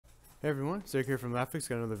Hey everyone, Zach here from Lapfix.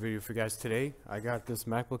 Got another video for you guys today. I got this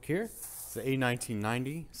MacBook here. It's an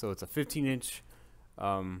A1990, so it's a 15-inch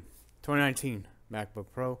 2019 MacBook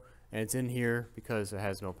Pro, and it's in here because it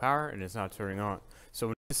has no power and it's not turning on. So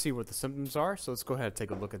we need to see what the symptoms are, so let's go ahead and take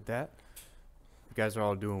a look at that. You guys are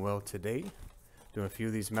all doing well today. Doing a few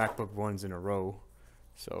of these MacBook ones in a row,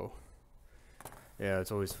 so yeah,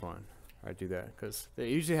 it's always fun. I do that because they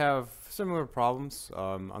usually have similar problems,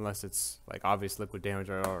 unless it's like obvious liquid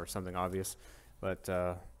damage or something obvious. But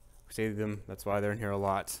we save them. That's why they're in here a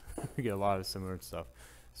lot. We get a lot of similar stuff.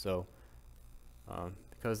 So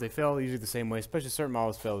because they fail usually the same way, especially certain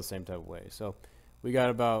models fail the same type of way. So we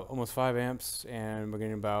got about almost 5 amps, and we're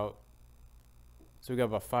getting about, so we got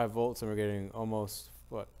about 5 volts, and we're getting almost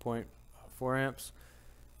what, 0.4 amps.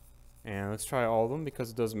 And let's try all of them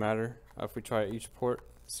because it doesn't matter if we try each port.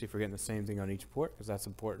 See if we're getting the same thing on each port, because that's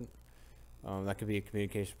important. That could be a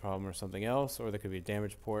communication problem or something else, or there could be a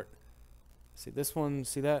damaged port. See this one,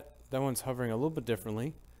 see that? That one's hovering a little bit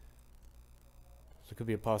differently. So it could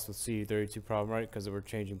be a possible CD32 problem, right? Because we're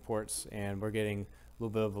changing ports and we're getting a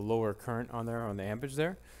little bit of a lower current on there, on the ampage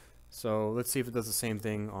there. So let's see if it does the same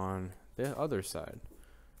thing on the other side,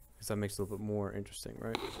 because that makes it a little bit more interesting,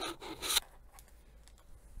 right?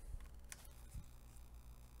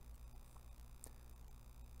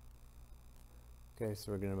 Okay,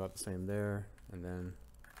 so we're getting about the same there, and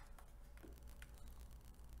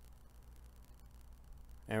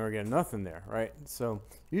we're getting nothing there, right? So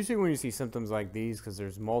usually when you see symptoms like these, because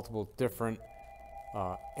there's multiple different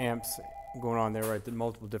amps going on there, right?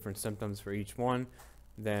 Multiple different symptoms for each one,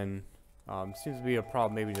 then seems to be a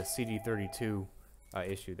problem, maybe the CD32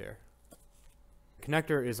 issue there.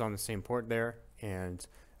 Connector is on the same port there, and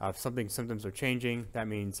if symptoms are changing, that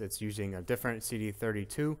means it's using a different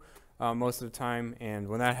CD32 most of the time, and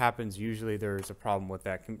when that happens, usually there's a problem with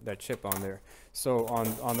that chip on there. So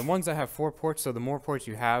on the ones that have 4 ports, so the more ports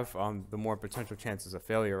you have, the more potential chances of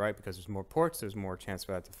failure, right? Because there's more ports, there's more chance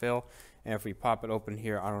for that to fail. And if we pop it open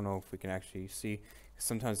here, I don't know if we can actually see.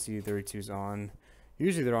 Sometimes CD32's on.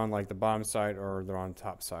 Usually they're on like the bottom side or they're on the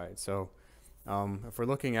top side. So if we're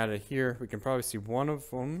looking at it here, we can probably see one of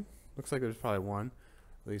them. Looks like there's probably one,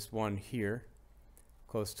 at least one here,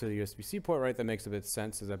 close to the USB-C port, right? That makes a bit of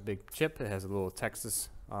sense. Is a big chip. It has a little Texas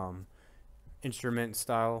instrument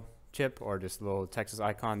style chip, or just a little Texas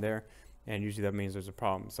icon there, and usually that means there's a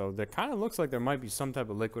problem. So that kind of looks like there might be some type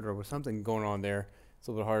of liquid or something going on there. It's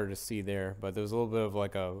a little bit harder to see there, but there's a little bit of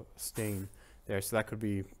like a stain there, so that could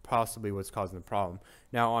be possibly what's causing the problem.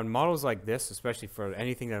 Now on models like this, especially for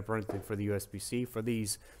anything that runs for the USB-C, for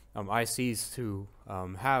these ICs to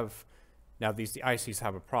have, now these ICs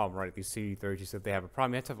have a problem, right? These CD32s, if they have a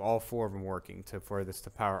problem, you have to have all 4 of them working for this to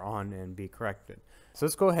power on and be corrected. So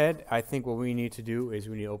let's go ahead. I think what we need to do is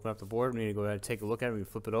we need to open up the board. We need to go ahead and take a look at it. We can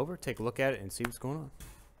flip it over, take a look at it, and see what's going on.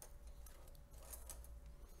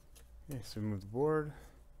 Okay, so remove the board.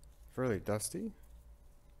 Fairly dusty.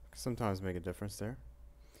 Sometimes make a difference there.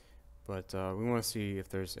 But we want to see if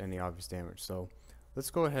there's any obvious damage. So let's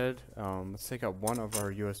go ahead. Let's take out one of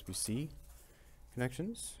our USB-C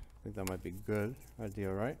connections. I think that might be a good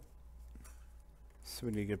idea, right? So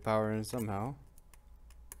we need to get power in somehow.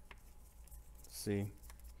 Let's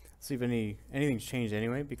see if anything's changed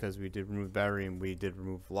anyway, because we did remove the battery and we did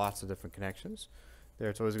remove lots of different connections. There,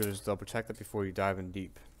 it's always good to just double check that before you dive in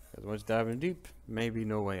deep. Because once you dive in deep, maybe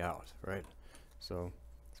no way out, right? So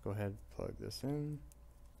let's go ahead and plug this in.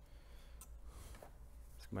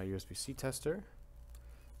 Let's get my USB-C tester.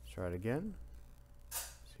 Let's try it again.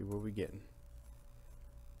 See what we're getting.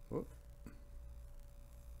 Whoop.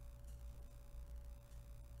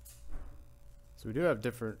 So we do have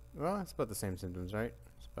different, well, it's about the same symptoms, right?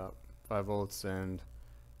 It's about 5 volts and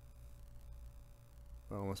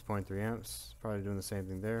almost 0.3 amps. Probably doing the same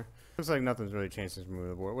thing there. Looks like nothing's really changed since removing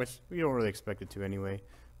the board, which we don't really expect it to anyway.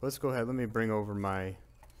 But let's go ahead. Let me bring over my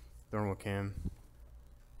thermal cam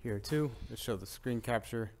here too. Let's show the screen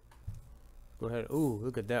capture. Go ahead. Ooh,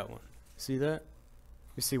 look at that one. See that?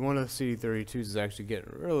 You see one of the CD32s is actually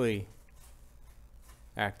getting really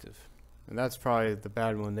active. And that's probably the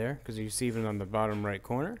bad one there, because you see even on the bottom right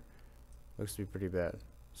corner, looks to be pretty bad.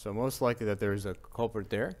 So most likely that there's a culprit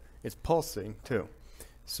there. It's pulsing too.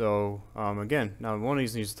 So again, now one of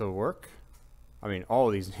these needs to work. I mean, all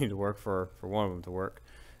of these need to work for one of them to work.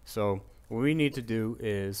 So what we need to do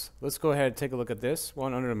is, let's go ahead and take a look at this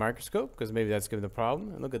one under the microscope, because maybe that's giving the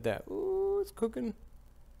problem. And look at that. Ooh, it's cooking.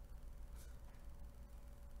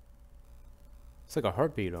 It's like a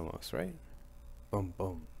heartbeat almost, right? Boom,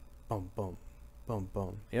 boom, boom, boom, boom,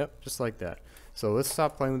 boom. Yep, just like that. So let's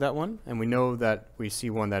stop playing with that one. And we know that we see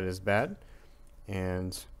one that is bad.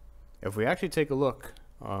 And if we actually take a look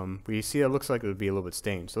But you see it looks like it would be a little bit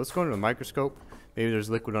stained. So let's go into the microscope. Maybe there's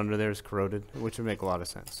liquid under there, it's corroded, which would make a lot of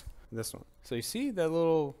sense. This one. So you see that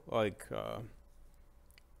little, like,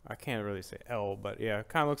 I can't really say L, but yeah, it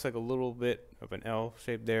kind of looks like a little bit of an L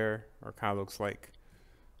shape there, or kind of looks like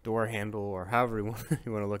door handle, or however you want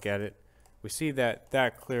to look at it. We see that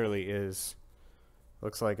that clearly is,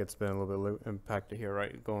 looks like it's been a little bit impacted here,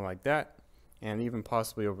 right? Going like that, and even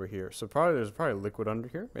possibly over here. So probably there's probably liquid under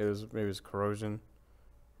here. Maybe it's corrosion,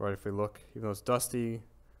 right? If we look, even though it's dusty,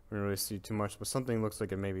 we don't really see too much, but something looks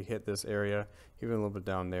like it maybe hit this area, even a little bit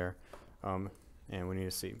down there, and we need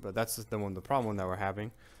to see. But that's the problem that we're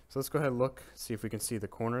having. So let's go ahead and look, see if we can see the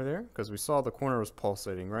corner there, because we saw the corner was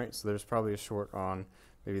pulsating, right? So there's probably a short on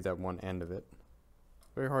maybe that one end of it.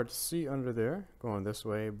 Very hard to see under there, going this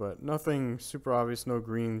way, but nothing super obvious, no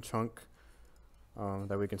green chunk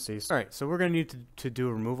that we can see. Alright, so we're going to need to do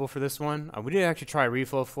a removal for this one. We did actually try a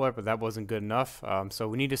reflow for it, but that wasn't good enough. So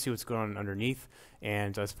we need to see what's going on underneath,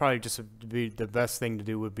 and it's probably just the best thing to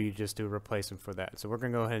do would be just to replace them for that. So we're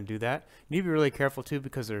going to go ahead and do that. You need to be really careful too,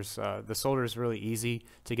 because there's the solder is really easy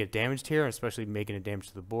to get damaged here, especially making it damage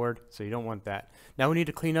to the board, so you don't want that. Now we need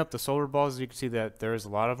to clean up the solder balls. As you can see that there is a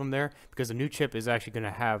lot of them there, because the new chip is actually going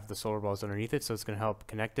to have the solder balls underneath it, so it's going to help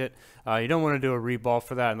connect it. You don't want to do a reball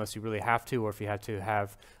for that unless you really have to, or if you had to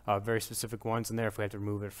have very specific ones in there, if we had to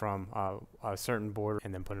remove it from a certain board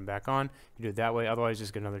and then put them back on, you do it that way. Otherwise,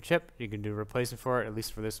 just get another chip. You can do a replacement for it. At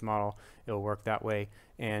least for this model, it'll work that way.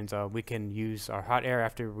 And we can use our hot air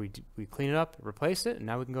after we clean it up, replace it, and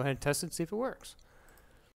now we can go ahead and test it and see if it works.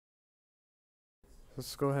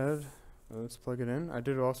 Let's go ahead. Let's plug it in. I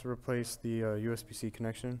did also replace the USB-C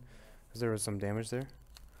connection because there was some damage there.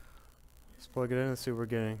 Let's plug it in and see what we're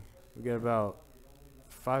getting. We get about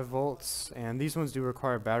 5 volts, and these ones do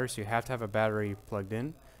require a battery, so you have to have a battery plugged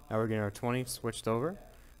in. Now we're getting our 20 switched over,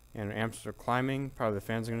 and our amps are climbing. Probably the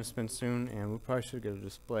fans are going to spin soon, and we probably should get a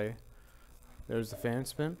display. There's the fan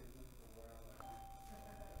spin,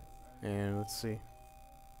 and let's see.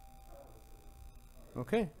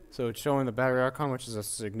 Okay, so it's showing the battery icon, which is a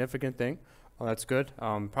significant thing. Well, that's good.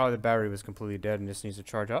 Probably the battery was completely dead and just needs to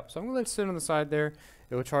charge up. So I'm going to let it sit on the side there.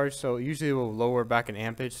 It will charge, so usually it will lower back in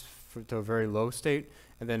ampage to a very low state,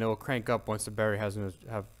 and then it will crank up once the battery has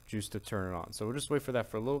juice to turn it on. So we'll just wait for that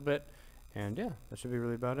for a little bit, and yeah, that should be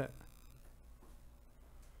really about it.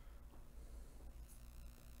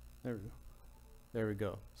 There we go. There we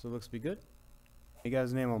go. So it looks to be good. You got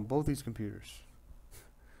his name on both these computers.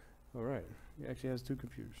 All right, he actually has 2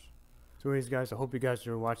 computers. So anyways, guys, I hope you guys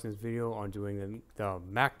are watching this video on doing the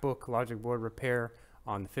MacBook logic board repair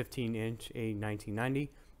on the 15-inch A1990.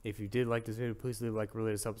 If you did like this video, please leave a like.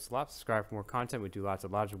 Really, this helps a lot. Subscribe for more content. We do lots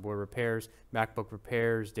of logic board repairs, MacBook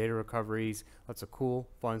repairs, data recoveries, lots of cool,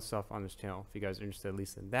 fun stuff on this channel. If you guys are interested at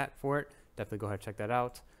least in that for it, definitely go ahead and check that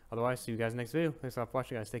out. Otherwise, see you guys in the next video. Thanks a lot for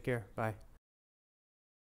watching, guys. Take care. Bye.